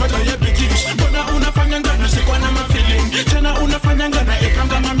 Unanipata ya bigis. Mbona unafanya ngana sikuwa na mafeeling. Tena unafanya ngana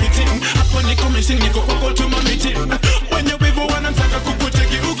ekanga meeting. Hapo niko missing niko kwako tu meeting. Wenye wivu wanataka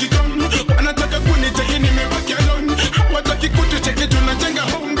kukuteki ukikam. Wanataka kuniteki nimebaki alone. Wataki kututeki tunajenga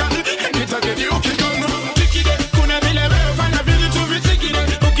honga. Nitagedi ukikam. Kuna vile wewe fanya vitu tu vitiki.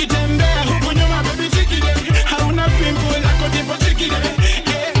 Ukitembea huku nyuma baby tiki. Hauna pimple lako tipo tiki.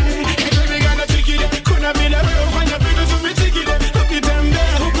 Kuna vile wewe fanya vitu tu vitiki.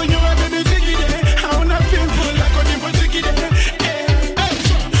 Ukitembea huku nyuma baby tiki. Hauna pimple lako tipo tiki.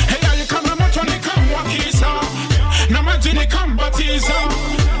 Hey, kama moto ni kama kisa. Na maji ni kama tiza.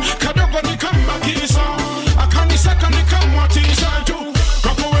 Kadogo ni kama kisa. Akanisaka ni kama tiza tu.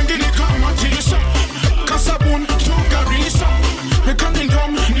 Wapo wengi ni kama tisa. Kasabun tugarisa.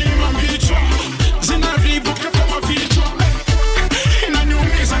 Kanindom ni mambichwa. Zinaribuka kama vichwa.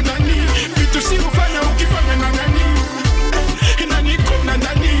 Inaniumiza ndani. Vitu si ufanya ukifanya na nani. Inanikuna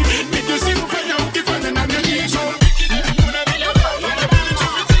ndani. Vitu si ufanya ukifanya na nani. Kuna vile fanya vitu tu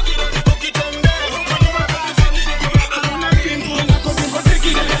vitiki. Ukitembea huko nyuma baby tiki. Hauna pimple lako tipo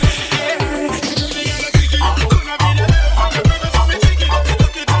tiki. Kuna vile fanya vitu tu vitiki.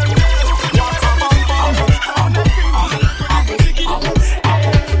 Ukitembea huko nyuma baby tiki. Hauna pimple lako tipo tiki.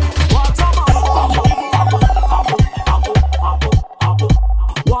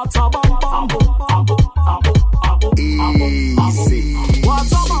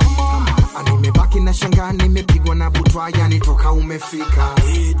 Nimebaki na shanga, nimepigwa na butwa, yani toka umefika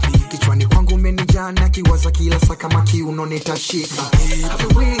kichwani kwangu umenijana, kiwaza kila saa kama kiuno nitashika.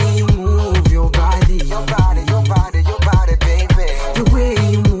 The way you move your body, your body, your body, your body, baby. The way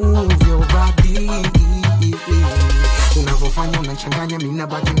you move your body, unavofanya unachanganya mimi na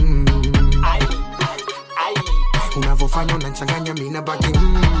baki unavofanya unachanganya mimi na baki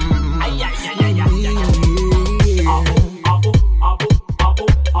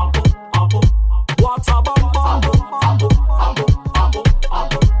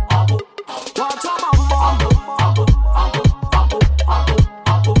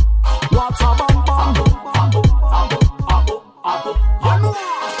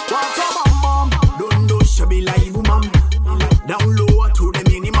Don't do shabby like woman. Down low to the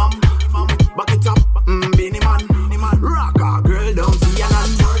minimum. Back it up, Benny man. Rock a girl, don't see an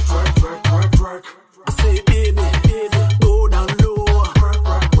hand. Work. I say baby, go down low. Work.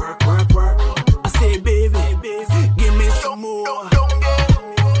 I say baby, give me some more.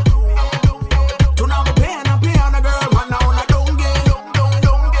 Tunapenda girl, wana una donge.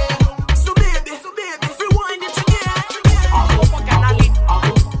 So baby, rewind it again.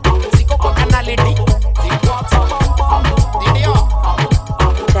 Siko kwa kanaliti.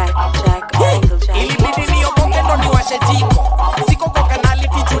 Ilibidi niokoke ndo niwashe jiko. Siko kwa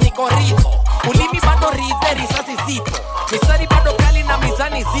kanaliti juu niko ritho. Ulimi bado rithe, risasi zipo. Mistari bado kali na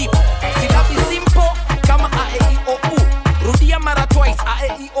mizani zipo. Silabi simple kama A-E-I-O-U. Rudia mara twice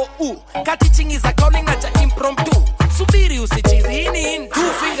A-E-I-O-U. Kati chingi za calling na cha impromptu. Subiri usichizi, hii ni in.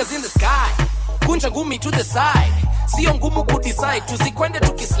 2 fingers in the sky. Kunja ngumi to the side. Sio ngumu kudecide, tusikwende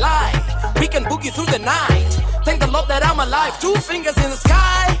tukislide. We can boogie through the night. Thank the Lord that I'm alive. 2 fingers in the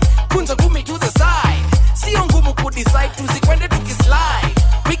sky. Kunja ngumi to the side. Sio ngumu kudecide, tusikwende tukislide.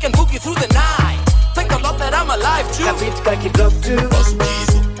 We can boogie through the night. Thank the Lord that I'm alive too. Kabit kaki drop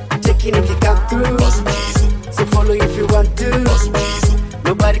too. checking if you come through. So follow if you want to.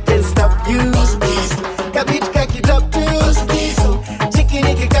 Nobody can stop you. Kabit kaki top too. Checking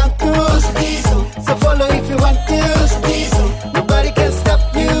if you come through. So follow if you want to. Nobody can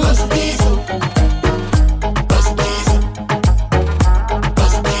stop you.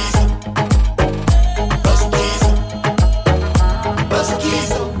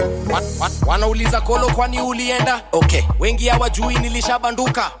 Wanauliza Kolo kwani ulienda? Okay, wengi hawajui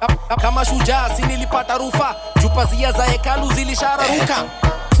nilishabanduka. Kama shujaa si nilipata rufa. Jupazia za hekalu zilishararuka.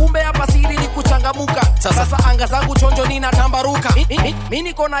 Kumbe hapa siri ni kuchangamuka. Sasa anga zangu chonjo ninatambaruka. Mimi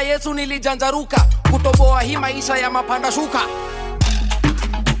niko na Yesu nilijanjaruka. Kutoboa hii maisha ya mapanda shuka.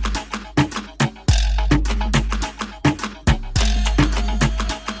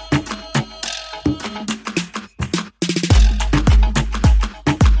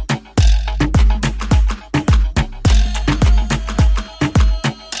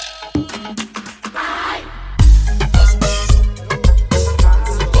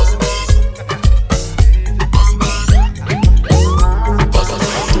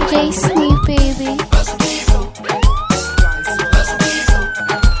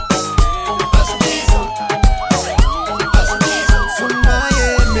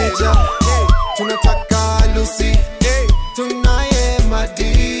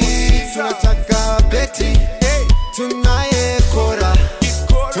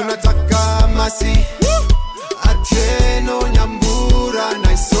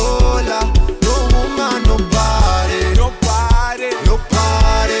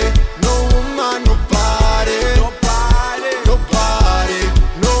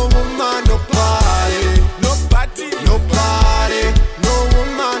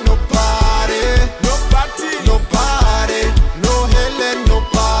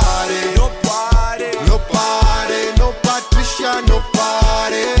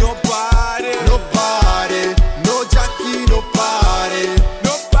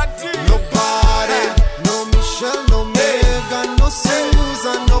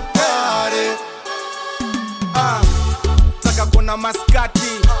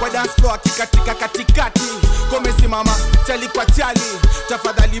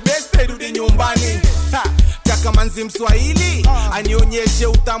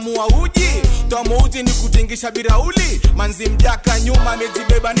 Birauli manzi mjaka nyuma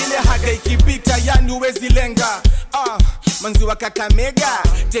amejibeba nile haga ikipita yani uwezi lenga. Manzi wa Kakamega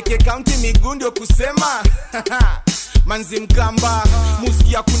Teke County migundo kusema manzi Mkamba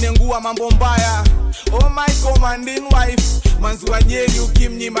musikia kunengua mambo mbaya. Oh my commanding wife manzi wa Nyeri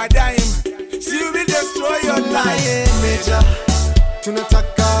ukimnyima dime she will destroy your life. Meja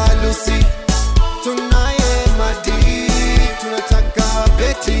tunataka Lucy, tunaye Madi, tunataka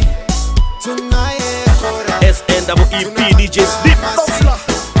Betty, tunaye SNWEP DJ Snip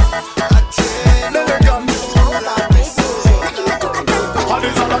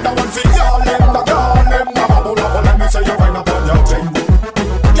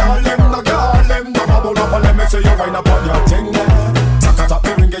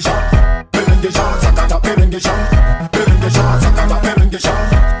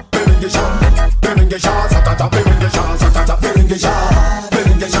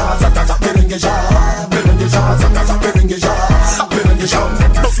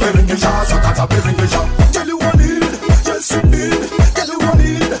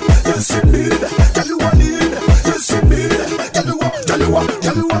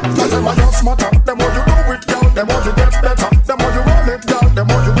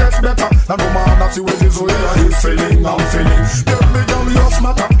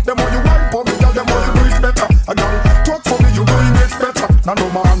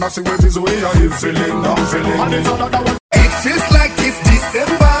It feels like it's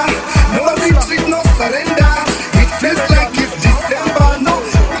December. No retreat, no surrender. It feels like it's December. No.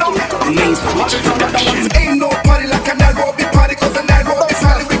 Ain't no party like a Nairobi party, cause a Nairobi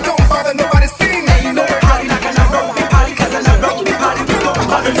party we don't bother nobody sing. Ain't no party like a Nairobi party, cause a Nairobi party we don't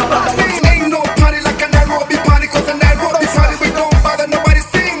bother nobody sing. Ain't no party like a Nairobi party, cause a Nairobi party we don't bother nobody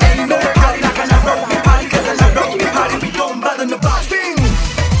sing. Ain't no party like a Nairobi party, cause a Nairobi party we don't bother nobody sing.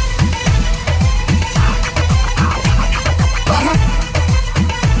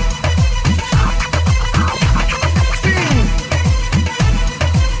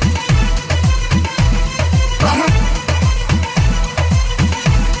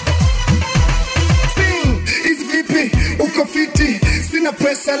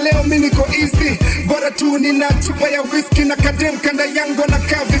 Leo mimi niko easy, bora tu nina chupa ya whiskey na kadem kanda yangu na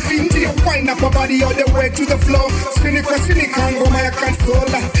kavi fiti. Wine up my body all the way to the floor. Spinning kwa chini ngoma ya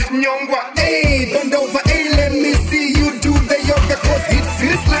consola. Nyongwa, hey, bend over, hey, let me see you do the yoga cause it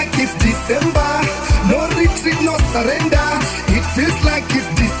feels like it's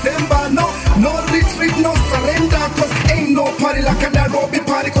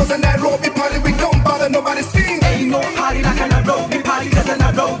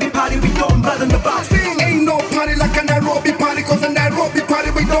nobody sing. Ain't no party like a Nairobi party, cause a Nairobi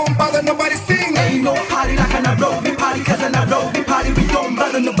party we don't bother nobody sing. Ain't no party like a Nairobi party, cause a Nairobi party we don't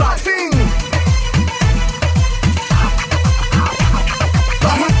bother nobody sing.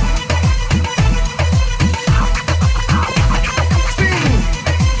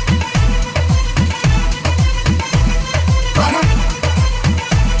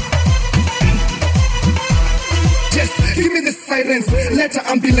 Let an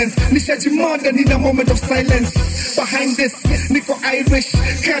ambulance, nishajimanda, need a moment of silence. Behind this, niko Irish,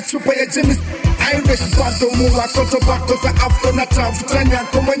 catch up by a Jimmy's Irish. Bado muwako tobacco za afro na tafuta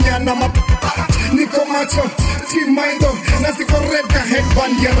nyako manyana niko macho, team mindo, na siko red ka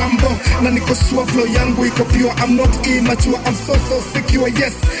headband ya Rambo. Na niko sure flow yangu iko pure, I'm not immature, I'm so secure,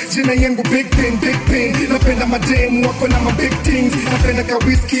 yes. Jina yangu big pain, napenda mademu wako na ma big things. Napenda ka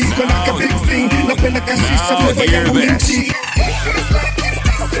whiskey, kona ka big thing. Napenda ka shisha, flavor yangu minty.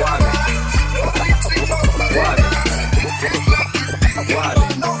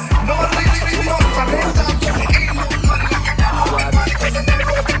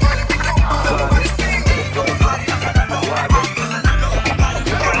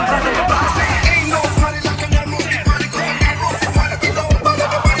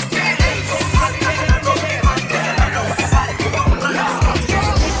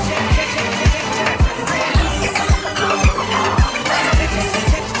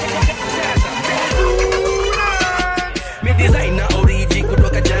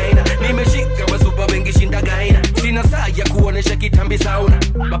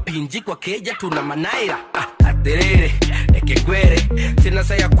 Mapinji kwa keja tuna manaira aterere ekegwere sina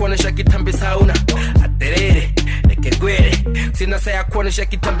saya kuonesha kitambi sauna aterere ekegwere sina saya kuonesha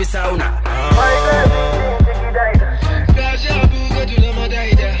kitambi sauna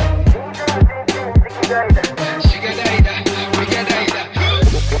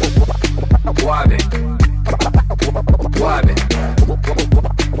Wabe Wabe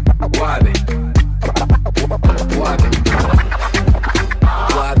Wabe Wabe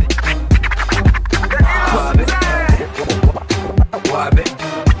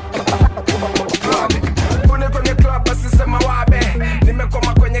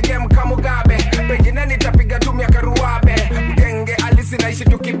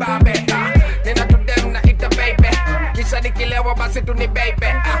basi tu ni baby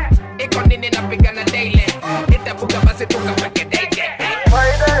iko nini napigana daily itabuka basi tukapake daily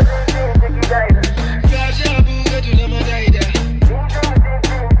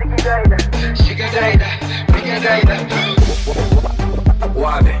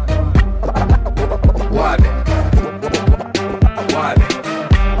Wabe Wabe Wabe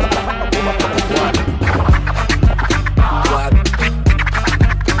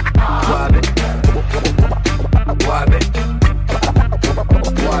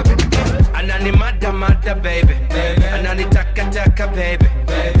baby, anani taka baby,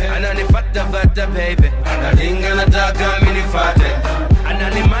 anani fata baby, anaringa nataka mini fate,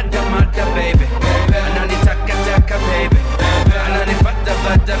 anani mada baby, anani taka baby, anani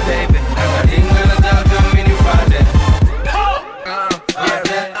fata baby, anaringa nataka mini fate.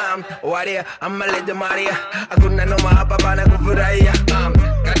 Waria, I'ma let the Maria, hakuna noma hapa bana kufurahia.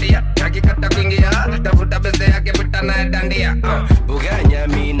 Kadia, kaki kata kuingia, tafuta pesa yake putana dandia. Buganya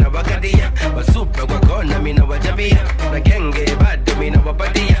mina wakadia, wasupe kwa kona mina wajabia, na genge bado mina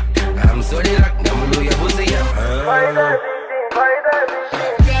wapatia. I'm sorry rock na mulu ya buzia.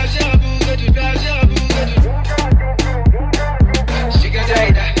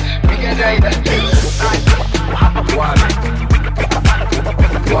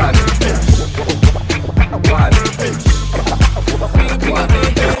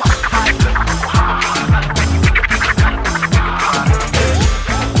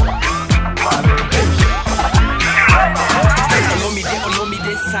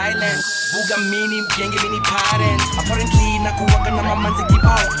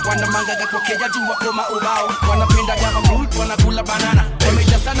 Wanamanga kwa keja jua koma ubao, wanapenda java fruit, wanakula banana,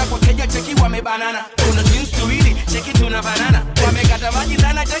 wameja sana kwa keja cheki wamebanana, kuna jeans tuwili cheki tuna banana, wamekata maji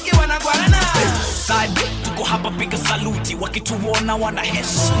sana cheki wanaguana. Side tuko hapa piga saluti, wakituona wana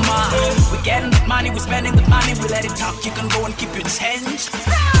heshima. We getting that money, we spending that money, we let it talk, you can go and keep your change.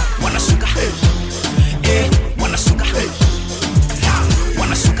 Wanashuka, wanashuka,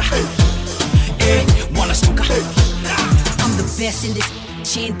 wanashuka, wanashuka. I'm the best in this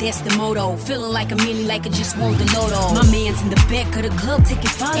shit, that's the motto. Feeling like a million, like I just won the lotto. My man's in the back of the club taking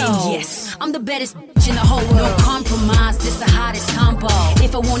photos. And yes, I'm the baddest bitch in the whole world. No compromise, this the hottest combo.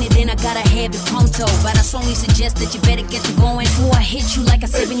 If I want it, then I gotta have it pronto. But I strongly suggest that you better get to going before I hit you like a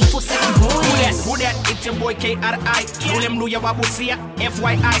 74-second boy. Who that? It's your boy KRI. Ulem Luya Wabusia,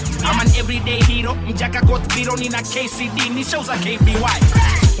 FYI. I'm an everyday hero. Mjaka got zero nina KCD. Ni shows a KBY.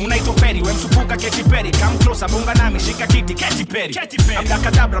 Unaito Perry, we msupuka Katy Perry. Come closer, bunga nami, shika kiti, Katy Perry.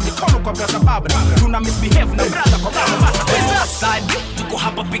 Abrakadabra, mikono kwa brasa babra. Tuna misbehave na brother kwa brother masa. Side, tuko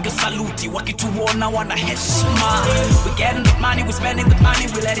hapa piga saluti. Wakituona wana heshima. We getting the money, we spending the money.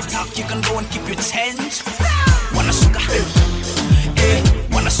 We let it talk, you can go and keep your change. Wanna sugar,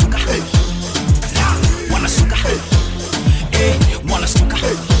 wanna sugar, wanna sugar, wanna sugar.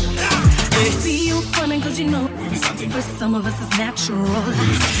 I see you funny cause you know for some of us it's natural.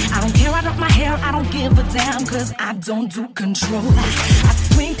 I don't care, I drop my hair, I don't give a damn cause I don't do control. I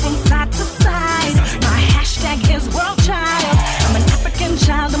swing from side to side, my hashtag is world child. I'm an African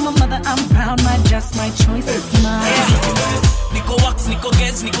child, I'm a mother, I'm proud, my choice, it's mine. Niko wax, niko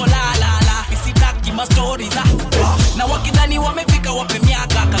gez, niko la la la. Isitaki ma stories na wakidhani wamefika wape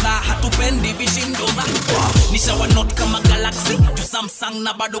miaka kadhaa. Hatupendi vishindoza. Nishawa not kama Galaxy to Samsung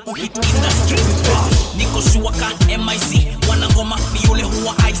na bado kuhit industry. Niko sure ka MIC wana ngoma ni yule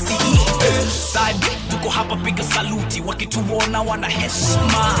huwa ICE. Side tuko hapa piga saluti. Wakituona wana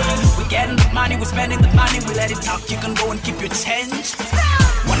heshima. We getting the money, we spending the money. We let it talk, you can go and keep your change.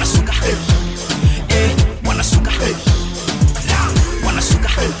 Wanna sugar, wanna sugar, wanna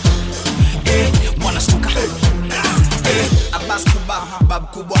sugar, wanna sugar. Abbas kubwa,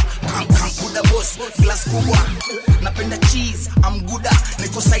 bab kubwa, kam kuda boss, glass kubwa. Napenda cheese, I'm gooda.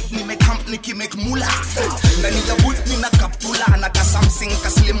 Niko site nimecamp nikimake mula. Ndani ya booth nina kaptula, na ka Samsung ka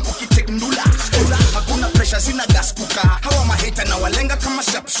slim ukitek ndula. Hakuna pressure, sina gas kuka. Hawa maheta na walenga kama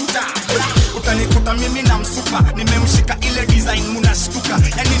sharpshooter. Utanikuta mimi na msupa, nimemshika ile design munashtuka.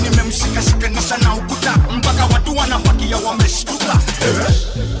 Yani nimemshika shikanisha na ukuta, mpaka watu wanapakia wameshtuka.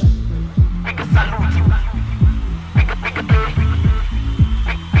 Piga saluti.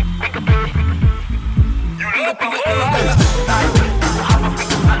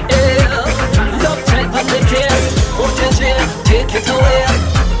 Love tight on the case, take it away.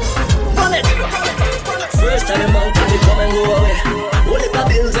 Run it. First time a month and they come and go away. Only my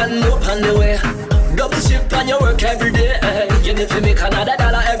bills and no on the way. Double shift on your work every day. You need to make another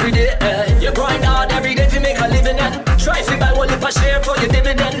dollar every day. You grind hard every day to make a living and try to buy one if a share for your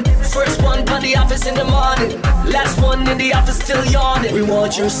dividend. First one on the office in the morning, last one in the office still yawning.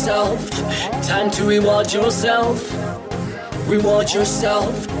 Reward yourself, time to reward yourself. Reward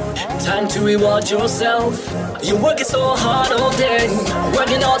yourself, time to reward yourself. You working so hard all day,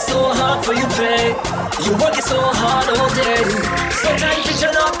 working out so hard for you pay. You working so hard all day, so time to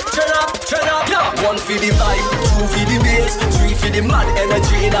turn up, turn up, turn up. Yeah. 1 for the vibe, 2 for the bass, 3 for the mad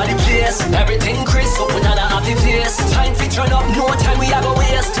energy in the place. Everything crisp up with another happy face. Time to turn up, no time we are gonna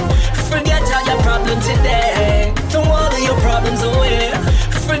waste. Forget all your problems today, throw all of your problems away.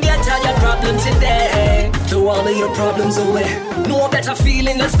 Forget all your problems today, throw all of your problems away. No better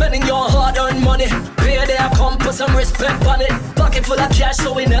feeling than spending your hard-earned money. Pay there, come put some respect on it. Pocket full of cash,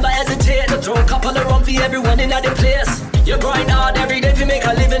 so we never hesitate to throw a couple of rum for everyone in the place. You grind hard every day to make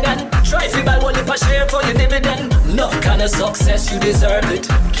a living and try to buy one if a share for your dividend. Enough kind of success, you deserve it.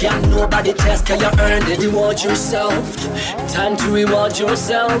 Can't nobody test, can you earn it? Reward yourself, time to reward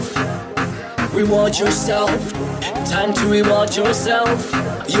yourself. Reward yourself, time to reward yourself.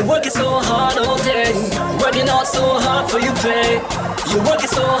 You working so hard all day, working out so hard for you pay. You working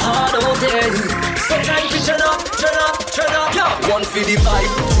so hard all day, so time to turn up, turn up, turn up. Yeah. 1 for the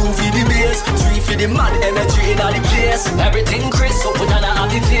vibe, 2 for the bass, 3 for the mad energy in the place. Everything crisp up with a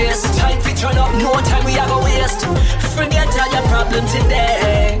happy face. Time to turn up, no time we have a waste. Forget all your problems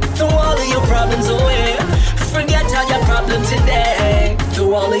today, throw all of your problems away. Forget all your problems today,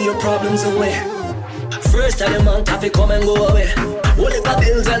 throw all of your problems away. First time a month have to come and go away. Only the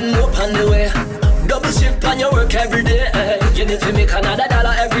bills and no on the way. Double shift on your work every day. You need to make another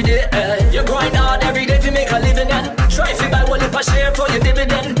dollar every day. You grind hard every day to make a living and try to buy one if a share for your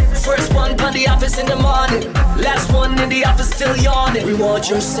dividend. First one on the office in the morning, last one in the office still yawning. Reward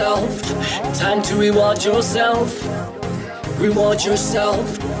yourself, time to reward yourself. Reward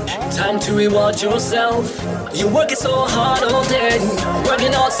yourself, time to reward yourself. You working so hard all day,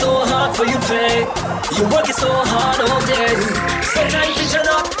 working out so hard for you pay. You working so hard all day, so time to turn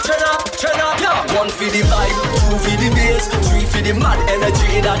up, turn up, turn up. Yeah. 1 for the vibe, 2 for the bass, 3 for the mad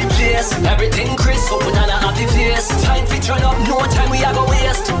energy in the place. Everything crisp up with a happy face. Time to turn up, no time we are gonna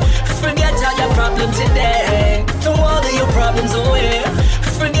waste. Forget all your problems today, throw all of your problems away.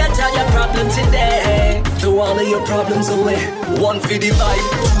 Forget all your problems today, throw all of your problems away. 1 for the vibe,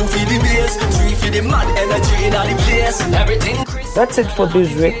 2 for the bass, 3 for the mad energy in the place. Everything crisp. That's it for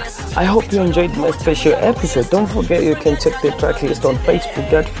this week. I hope you enjoyed my special episode. Don't forget you can check the track list on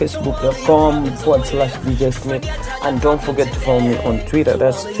Facebook at facebook.com/DJ Snip, and don't forget to follow me on Twitter.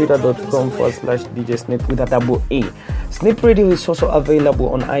 That's twitter.com/DJ Snip with a double A. Snip Radio is also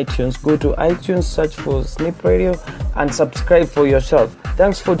available on iTunes. Go to iTunes, search for Snip Radio, and subscribe for yourself.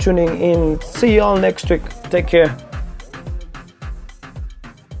 Thanks for tuning in. See you all next week. Take care.